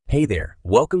Hey there,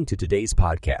 welcome to today's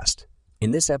podcast.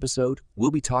 In this episode,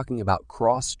 we'll be talking about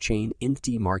cross-chain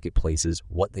NFT marketplaces,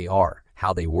 what they are,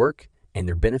 how they work, and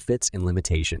their benefits and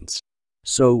limitations.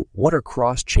 So, what are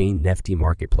cross-chain NFT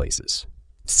marketplaces?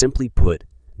 Simply put,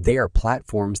 they are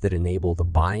platforms that enable the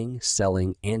buying,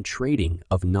 selling, and trading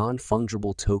of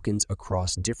non-fungible tokens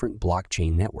across different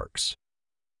blockchain networks.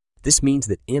 This means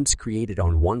that IMPs created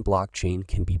on one blockchain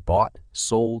can be bought,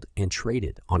 sold, and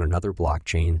traded on another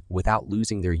blockchain without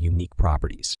losing their unique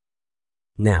properties.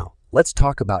 Now, let's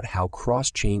talk about how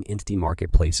cross-chain entity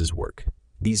marketplaces work.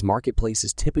 These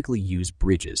marketplaces typically use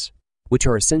bridges, which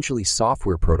are essentially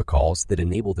software protocols that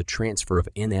enable the transfer of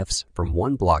NFTs from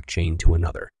one blockchain to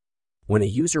another. When a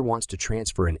user wants to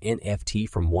transfer an NFT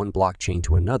from one blockchain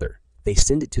to another, they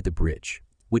send it to the bridge,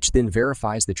 which then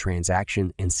verifies the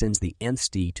transaction and sends the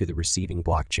NFT to the receiving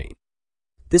blockchain.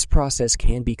 This process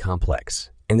can be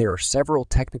complex, and there are several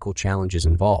technical challenges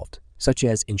involved, such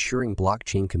as ensuring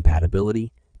blockchain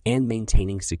compatibility and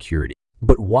maintaining security.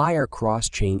 But why are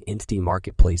cross-chain entity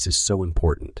marketplaces so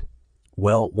important?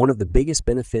 Well, one of the biggest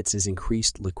benefits is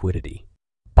increased liquidity.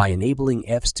 By enabling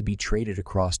ETHs to be traded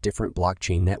across different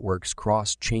blockchain networks,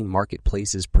 cross-chain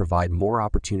marketplaces provide more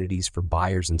opportunities for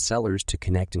buyers and sellers to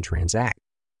connect and transact.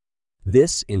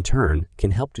 This, in turn, can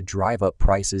help to drive up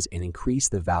prices and increase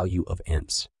the value of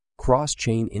ETHs.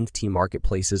 Cross-chain NFT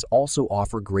marketplaces also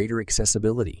offer greater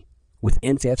accessibility. With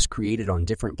NFTs created on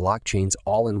different blockchains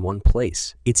all in one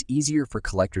place, it's easier for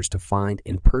collectors to find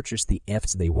and purchase the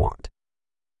ETHs they want.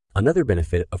 Another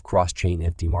benefit of cross-chain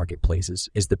NFT marketplaces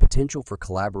is the potential for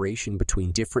collaboration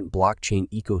between different blockchain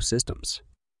ecosystems.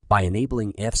 By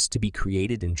enabling ETHs to be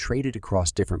created and traded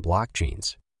across different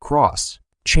blockchains,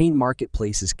 cross-chain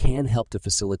marketplaces can help to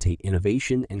facilitate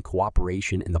innovation and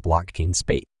cooperation in the blockchain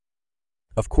space.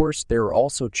 Of course, there are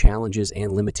also challenges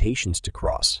and limitations to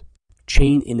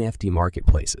cross-chain NFT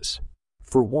marketplaces.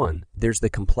 For one, there's the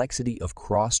complexity of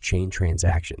cross-chain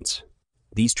transactions.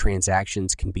 These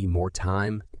transactions can be more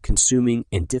time-consuming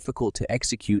and difficult to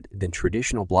execute than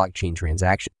traditional blockchain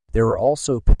transactions. There are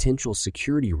also potential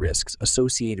security risks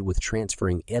associated with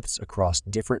transferring ETHs across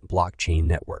different blockchain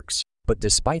networks. But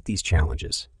despite these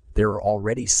challenges, there are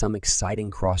already some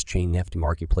exciting cross-chain NFT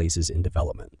marketplaces in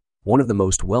development. One of the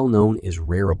most well-known is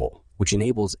Rarible, which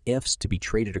enables ETHs to be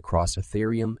traded across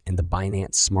Ethereum and the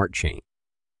Binance Smart Chain.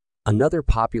 Another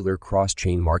popular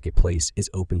cross-chain marketplace is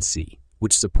OpenSea,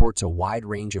 which supports a wide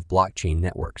range of blockchain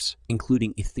networks,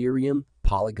 including Ethereum,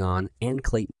 Polygon, and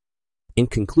Clayton. In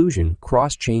conclusion,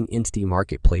 cross-chain entity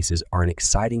marketplaces are an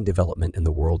exciting development in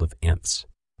the world of ETHs.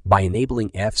 By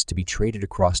enabling ETHs to be traded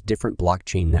across different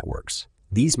blockchain networks,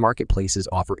 these marketplaces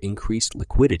offer increased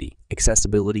liquidity,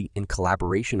 accessibility, and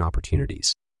collaboration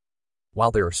opportunities. While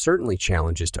there are certainly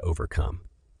challenges to overcome,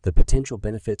 the potential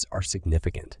benefits are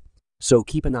significant. So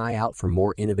keep an eye out for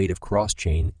more innovative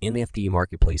cross-chain NFT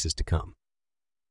marketplaces to come.